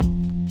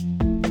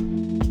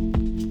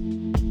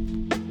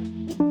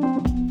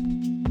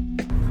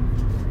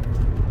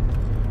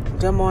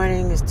Good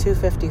morning. It's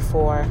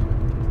 2:54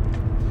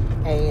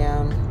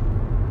 a.m.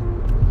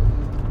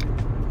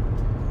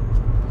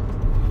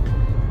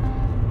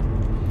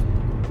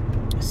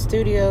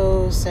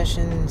 Studio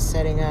session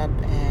setting up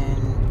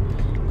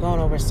and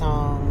going over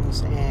songs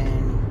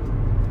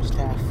and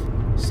stuff.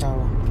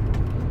 So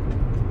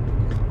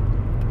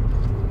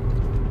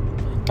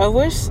I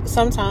wish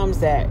sometimes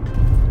that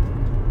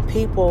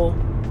people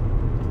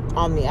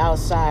on the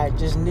outside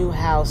just knew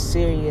how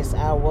serious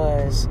I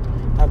was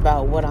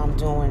about what I'm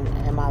doing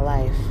in my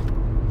life.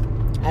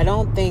 I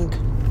don't think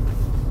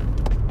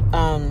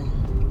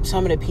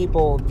some of the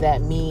people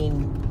that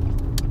mean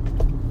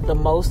the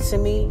most to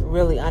me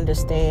really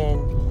understand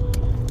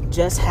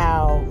just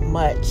how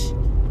much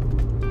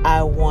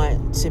I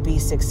want to be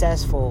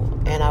successful,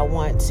 and I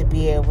want to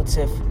be able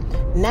to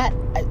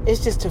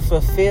it's just to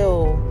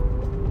feel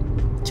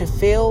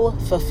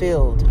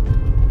fulfilled,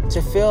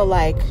 to feel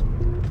like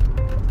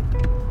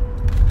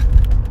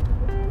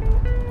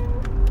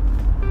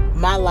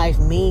my life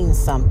means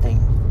something.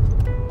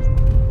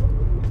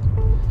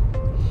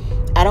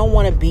 I don't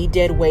want to be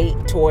dead weight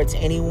towards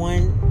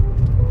anyone.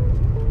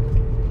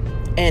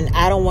 And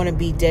I don't want to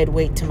be dead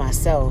weight to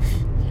myself.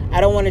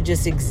 I don't want to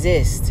just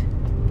exist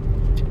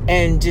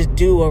and just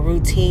do a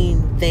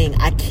routine thing.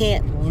 I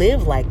can't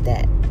live like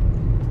that.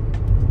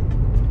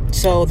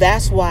 So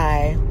that's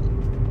why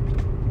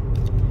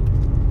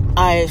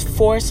I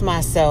force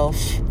myself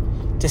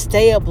to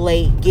stay up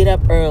late, get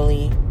up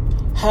early,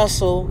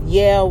 hustle.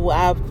 Yeah,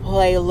 I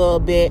play a little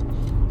bit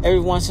every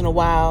once in a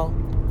while,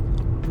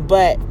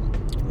 but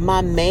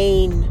my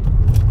main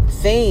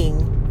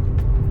thing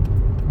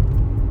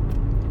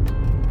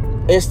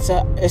is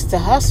to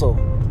hustle.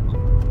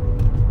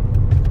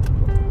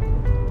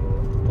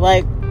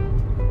 Like,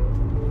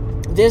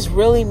 this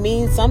really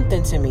means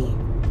something to me.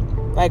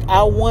 Like,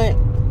 I want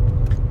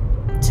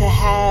to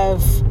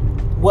have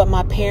what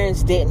my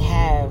parents didn't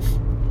have.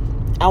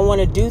 I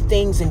want to do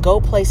things and go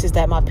places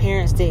that my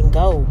parents didn't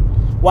go.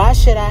 Why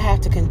should I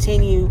have to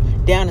continue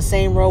down the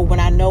same road when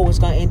I know it's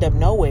going to end up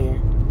nowhere?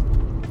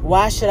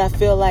 Why should I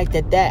feel like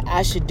that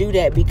I should do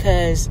that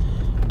because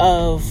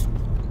of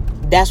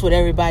that's what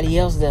everybody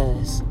else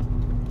does?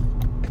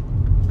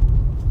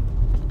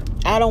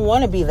 I don't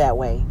want to be that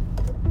way.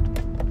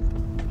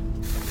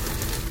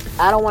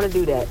 I don't want to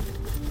do that.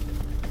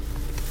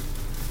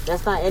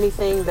 That's not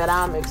anything that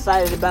I'm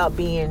excited about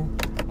being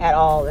at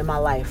all in my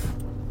life.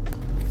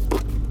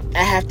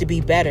 I have to be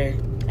better.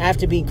 I have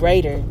to be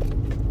greater.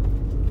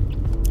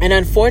 And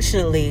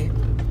unfortunately,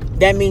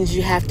 that means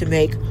you have to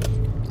make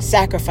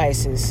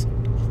sacrifices.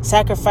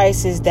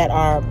 Sacrifices that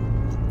are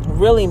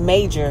really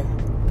major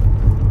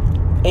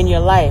in your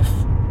life.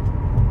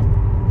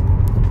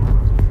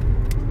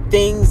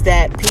 Things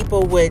that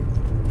people would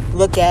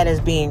look at as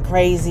being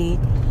crazy,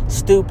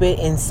 stupid,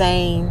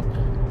 insane,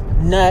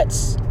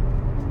 nuts.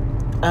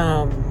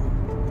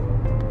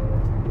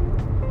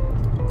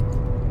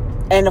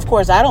 And of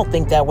course, I don't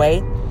think that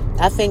way.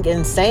 I think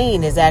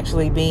insane is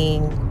actually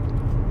being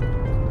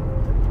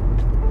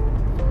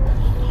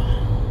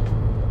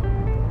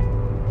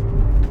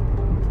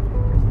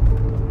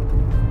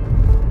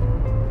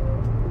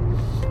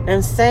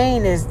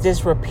insane is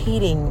just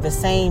repeating the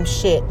same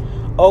shit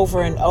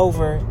over and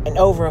over and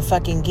over a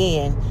fucking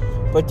again,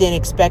 but then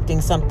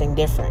expecting something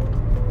different.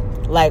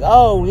 Like,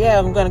 oh yeah,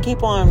 I'm going to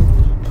keep on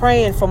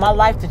praying for my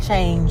life to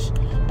change,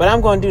 but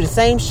I'm going to do the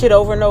same shit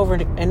over and over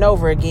and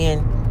over again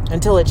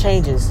until it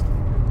changes.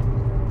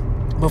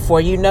 Before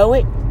you know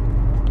it,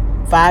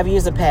 5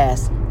 years have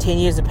passed, 10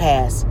 years have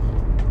passed,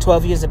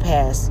 12 years have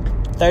passed,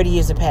 30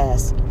 years have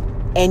passed,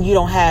 and you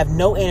don't have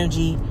no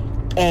energy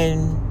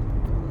and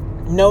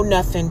no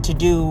nothing to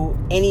do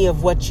any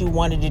of what you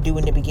wanted to do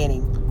in the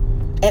beginning.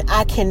 And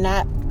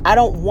I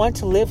don't want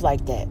to live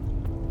like that.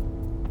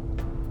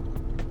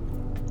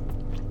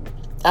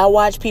 I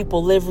watch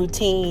people live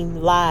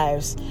routine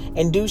lives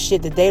and do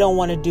shit that they don't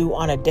want to do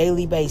on a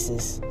daily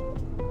basis.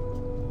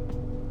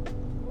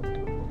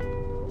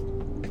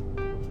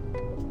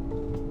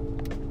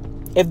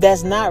 If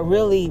that's not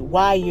really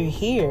why you're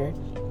here,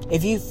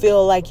 if you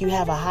feel like you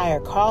have a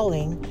higher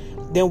calling,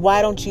 then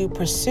why don't you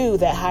pursue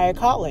that higher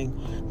calling?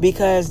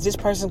 Because this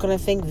person's going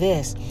to think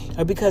this,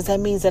 or because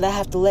that means that I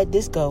have to let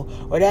this go,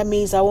 or that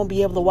means I won't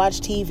be able to watch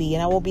TV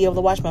and I won't be able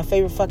to watch my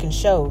favorite fucking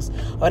shows,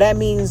 or that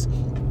means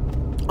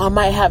I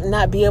might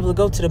not be able to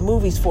go to the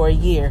movies for a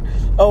year.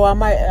 Oh, I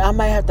might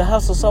have to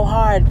hustle so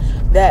hard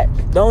that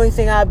the only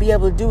thing I'll be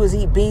able to do is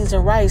eat beans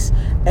and rice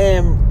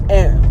and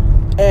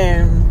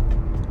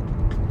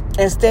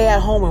stay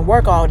at home and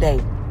work all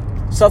day.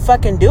 So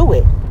fucking do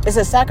it. It's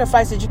a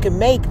sacrifice that you can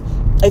make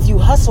if you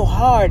hustle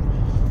hard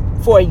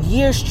for a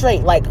year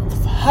straight. Like,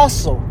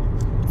 hustle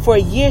for a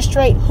year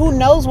straight. Who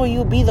knows where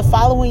you'll be the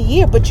following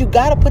year, but you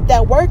got to put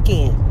that work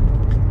in.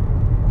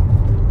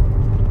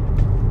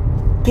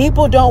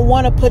 People don't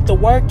want to put the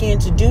work in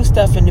to do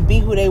stuff and to be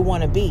who they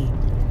want to be.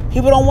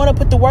 People don't want to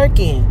put the work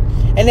in.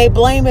 And they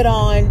blame it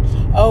on,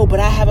 oh, but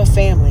I have a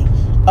family.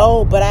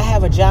 Oh, but I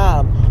have a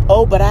job.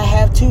 Oh, but I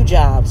have 2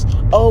 jobs.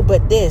 Oh,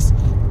 but this.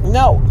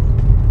 No.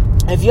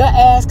 If your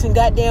ass can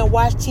goddamn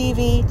watch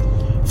TV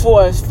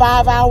for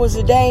 5 hours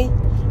a day,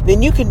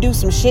 then you can do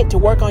some shit to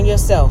work on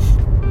yourself.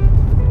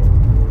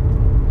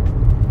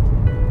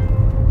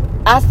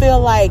 I feel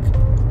like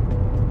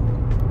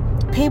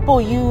people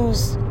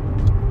use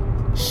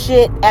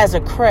shit as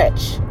a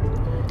crutch.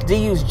 They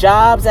use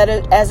jobs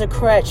as a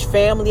crutch,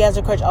 family as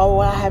a crutch. Oh,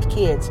 well, I have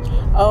kids.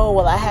 Oh,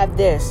 well, I have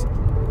this.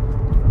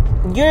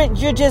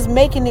 You're just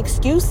making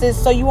excuses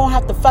so you won't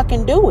have to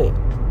fucking do it.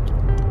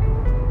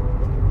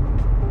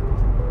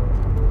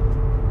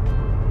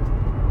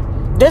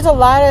 There's a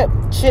lot of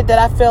shit that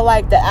I feel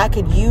like that I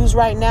could use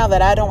right now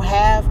that I don't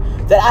have.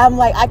 That I'm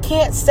like, I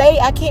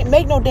can't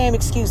make no damn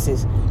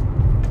excuses.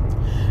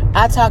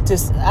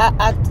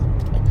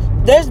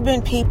 There's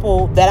been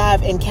people that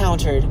I've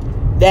encountered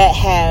that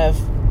have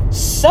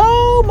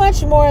so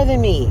much more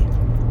than me.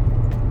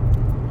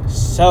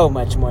 So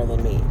much more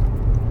than me.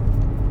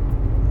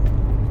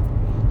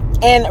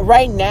 And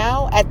right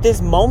now, at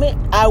this moment,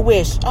 I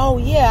wish, oh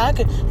yeah, I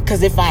could,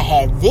 because if I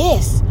had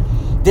this,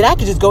 then I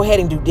could just go ahead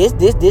and do this, and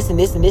this, and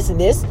this, and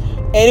this,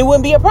 and it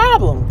wouldn't be a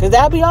problem, because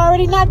I'd be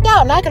already knocked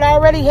out, and I could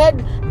already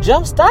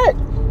jumpstart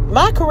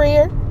my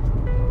career.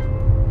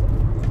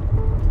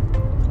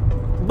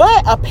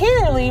 But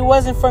apparently it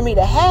wasn't for me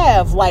to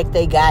have like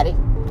they got it.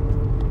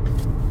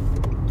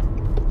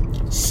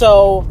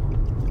 So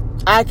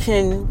I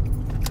can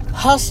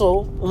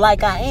hustle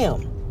like I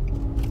am.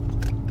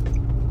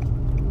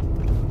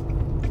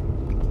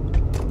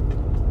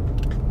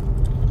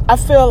 I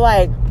feel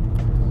like,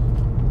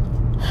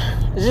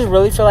 I just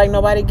really feel like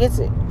nobody gets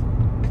it.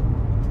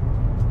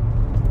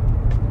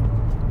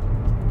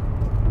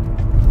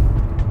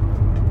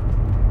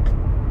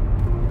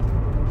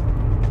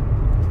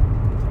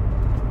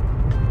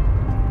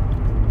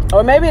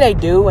 Or maybe they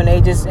do, and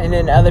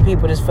then other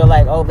people just feel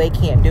like, oh, they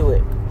can't do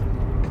it.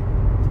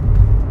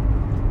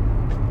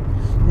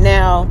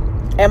 Now,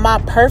 am I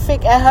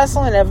perfect at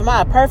hustling? Am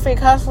I a perfect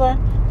hustler?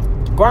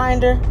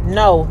 Grinder?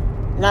 No,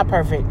 not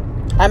perfect.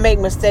 I make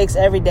mistakes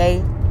every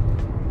day.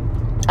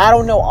 I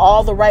don't know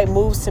all the right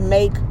moves to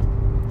make.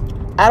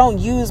 I don't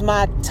use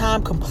my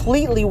time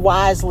completely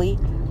wisely.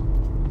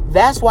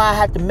 That's why I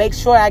have to make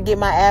sure I get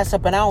my ass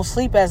up and I don't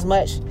sleep as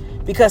much,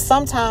 because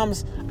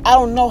sometimes I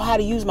don't know how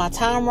to use my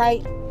time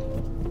right.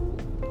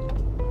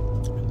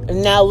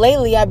 Now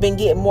lately I've been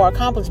getting more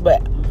accomplished,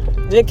 but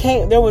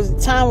there was a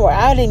time where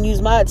I didn't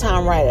use my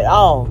time right at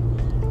all.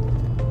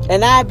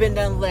 And I've been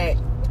done let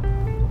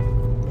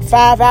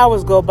 5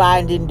 hours go by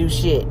and didn't do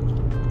shit.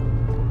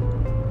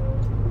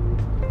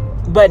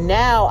 But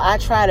now I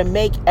try to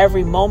make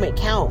every moment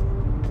count.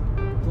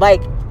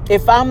 Like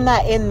if I'm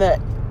not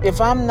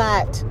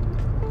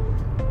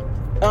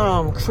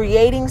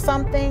creating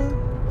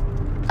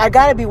something, I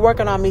gotta be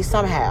working on me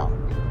somehow.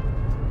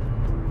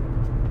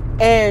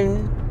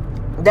 And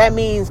that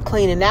means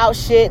cleaning out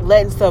shit,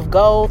 letting stuff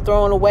go,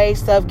 throwing away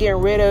stuff, getting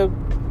rid of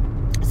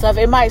stuff.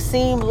 It might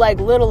seem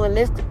like little and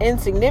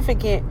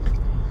insignificant,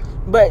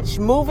 but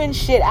moving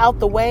shit out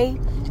the way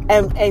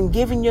and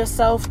giving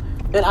yourself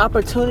an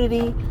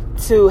opportunity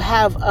to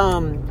have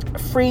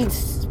free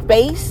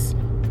space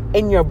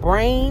in your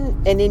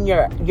brain and in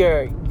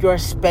your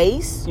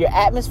space, your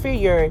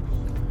atmosphere,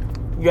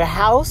 your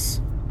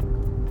house,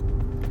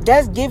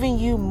 that's giving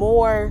you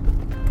more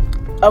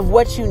of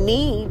what you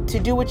need to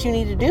do what you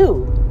need to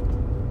do.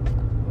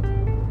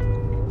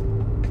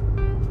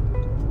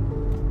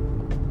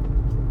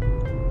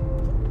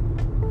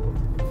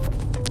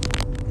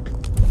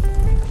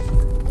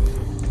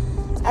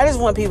 I just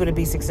want people to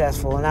be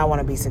successful, and I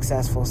want to be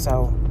successful,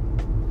 so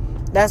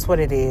that's what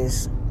it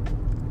is.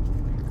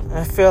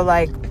 I feel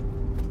like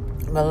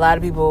a lot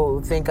of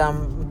people think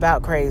I'm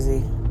about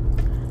crazy,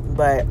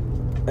 but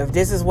if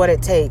this is what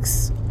it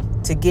takes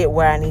to get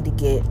where I need to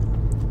get,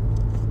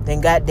 then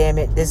God damn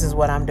it, this is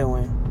what I'm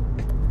doing.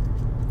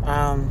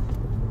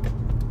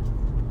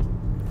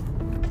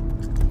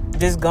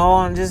 Just go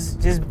on,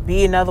 just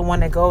be another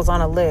one that goes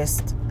on a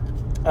list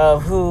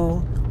of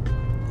who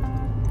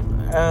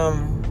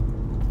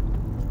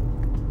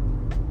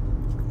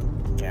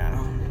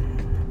yeah.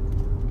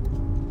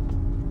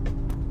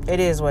 It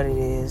is what it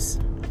is.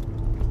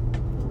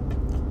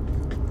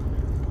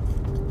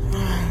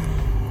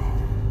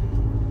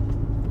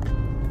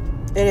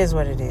 It is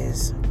what it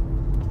is.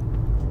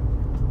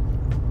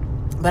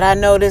 But I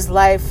know this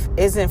life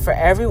isn't for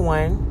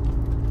everyone.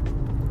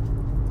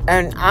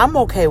 And I'm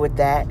okay with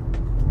that.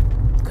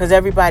 Because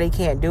everybody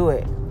can't do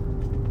it.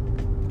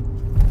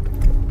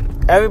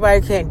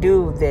 Everybody can't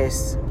do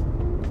this.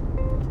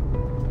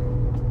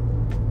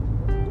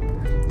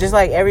 Just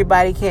like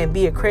everybody can't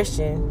be a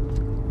Christian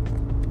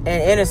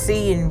and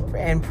intercede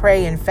and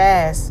pray and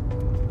fast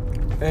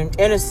and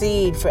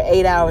intercede for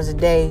 8 hours a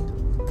day,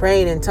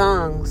 praying in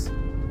tongues.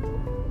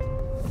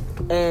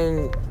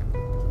 And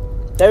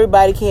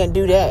everybody can't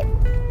do that.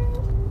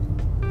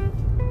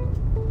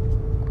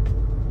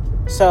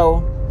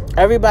 So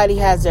everybody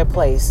has their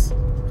place.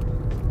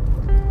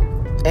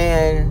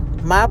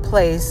 And my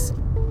place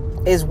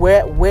is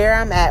where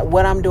I'm at,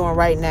 what I'm doing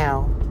right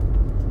now.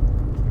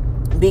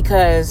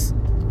 Because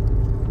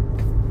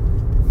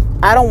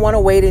I don't want to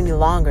wait any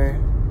longer.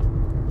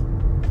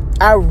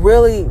 I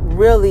really,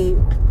 really,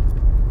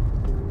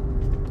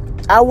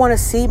 I want to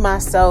see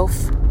myself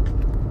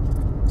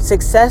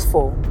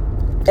successful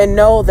and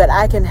know that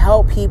I can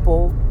help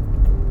people.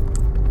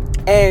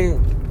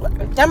 And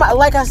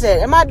like I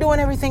said, am I doing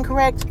everything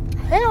correct?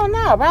 Hell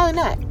no, probably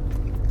not.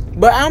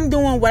 But I'm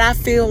doing what I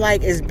feel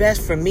like is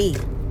best for me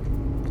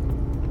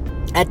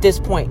at this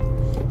point,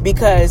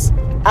 because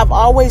I've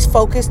always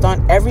focused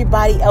on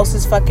everybody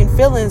else's fucking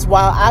feelings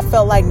while I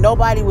felt like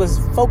nobody was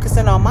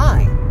focusing on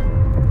mine.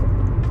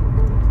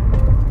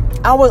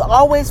 I was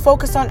always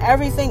focused on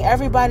everything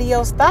everybody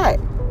else thought.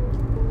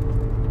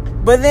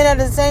 But then at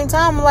the same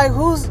time, I'm like,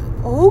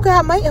 who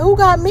got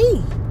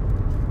me?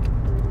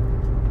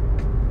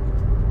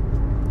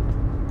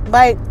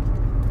 Like,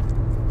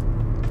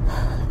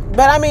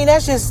 but I mean,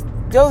 those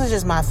are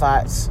just my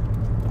thoughts.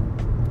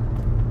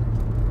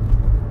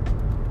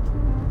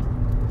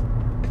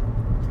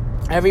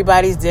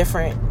 Everybody's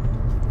different.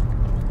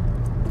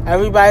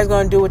 Everybody's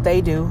going to do what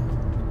they do.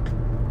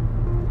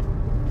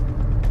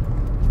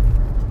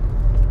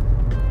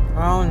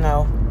 I don't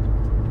know.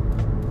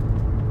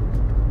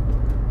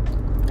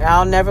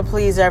 I'll never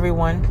please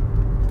everyone.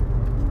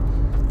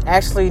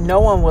 Actually, no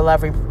one will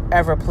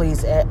ever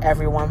please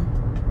everyone.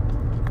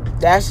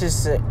 That's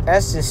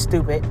just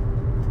stupid.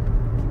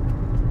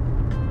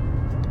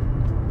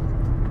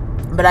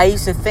 But I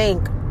used to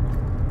think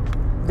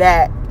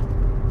that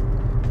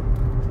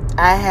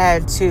I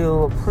had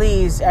to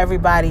please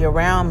everybody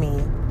around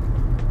me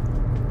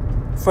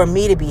for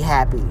me to be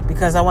happy,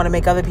 because I want to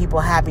make other people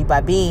happy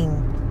by being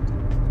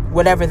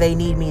whatever they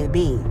need me to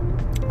be.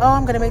 Oh,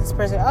 I'm going to make this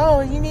person. Oh,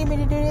 you need me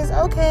to do this?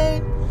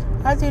 Okay.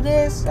 I'll do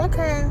this.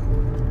 Okay.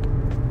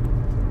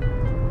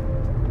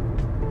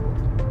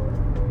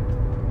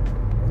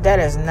 That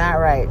is not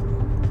right.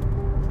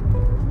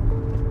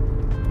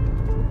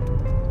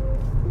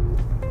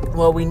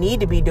 What we need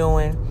to be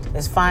doing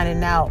is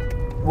finding out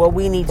what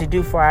we need to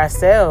do for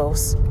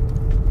ourselves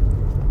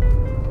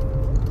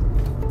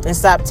and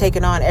stop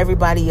taking on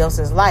everybody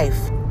else's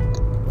life.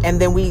 And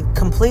then we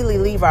completely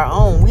leave our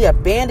own. We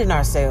abandon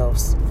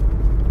ourselves.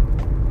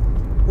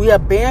 We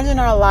abandon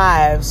our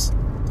lives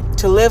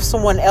to live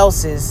someone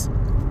else's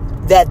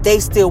that they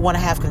still want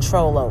to have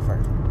control over.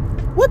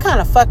 What kind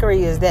of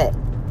fuckery is that?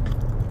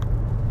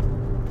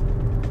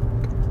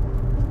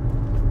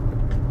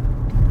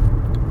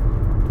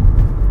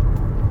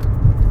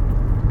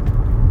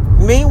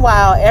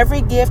 Meanwhile,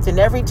 every gift and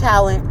every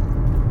talent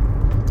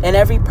and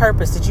every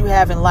purpose that you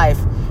have in life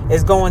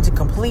is going to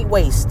complete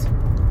waste.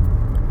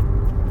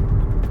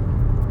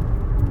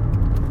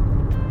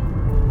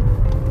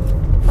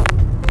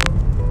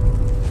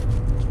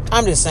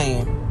 I'm just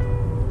saying.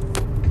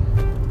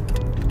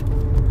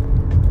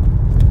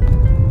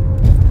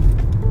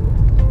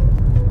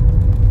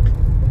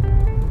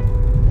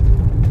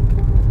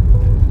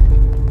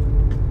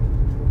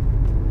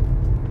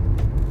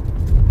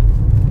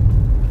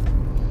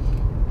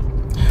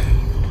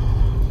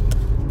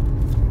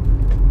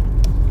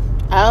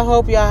 I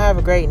hope y'all have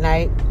a great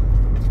night.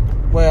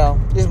 Well,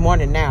 it's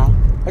morning now.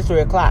 It's 3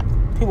 o'clock.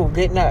 People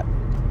getting up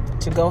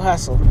to go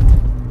hustle.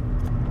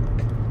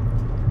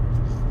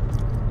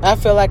 I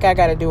feel like I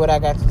got to do what I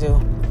got to do.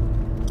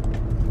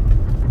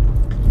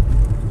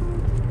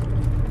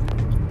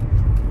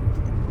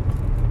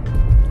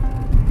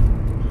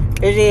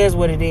 It is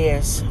what it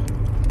is.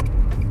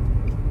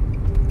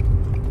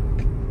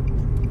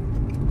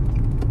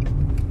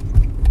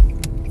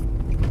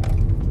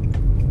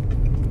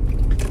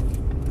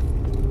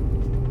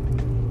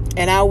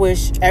 And I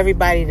wish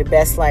everybody the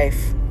best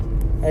life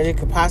that it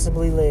could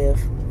possibly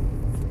live.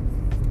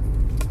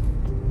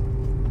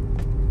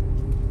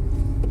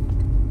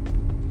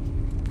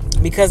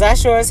 Because I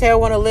sure as hell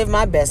want to live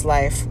my best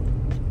life.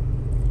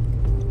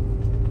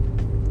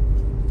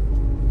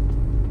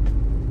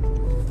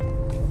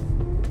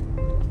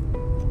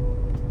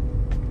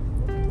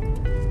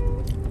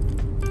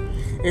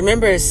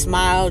 Remember to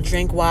smile,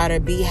 drink water,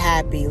 be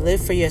happy,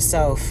 live for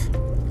yourself.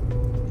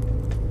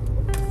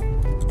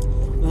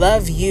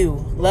 Love you.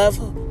 Love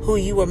who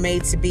you were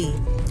made to be.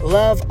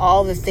 Love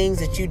all the things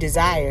that you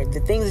desire, the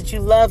things that you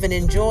love and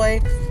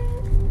enjoy.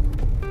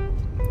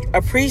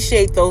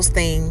 Appreciate those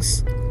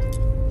things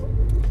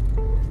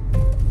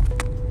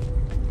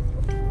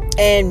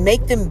and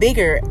make them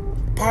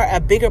a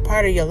bigger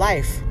part of your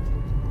life.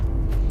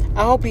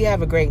 I hope you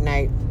have a great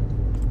night.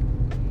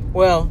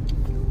 Well,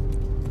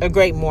 a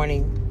great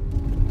morning.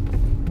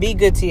 Be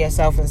good to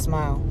yourself and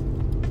smile.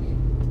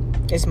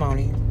 It's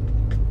Moni.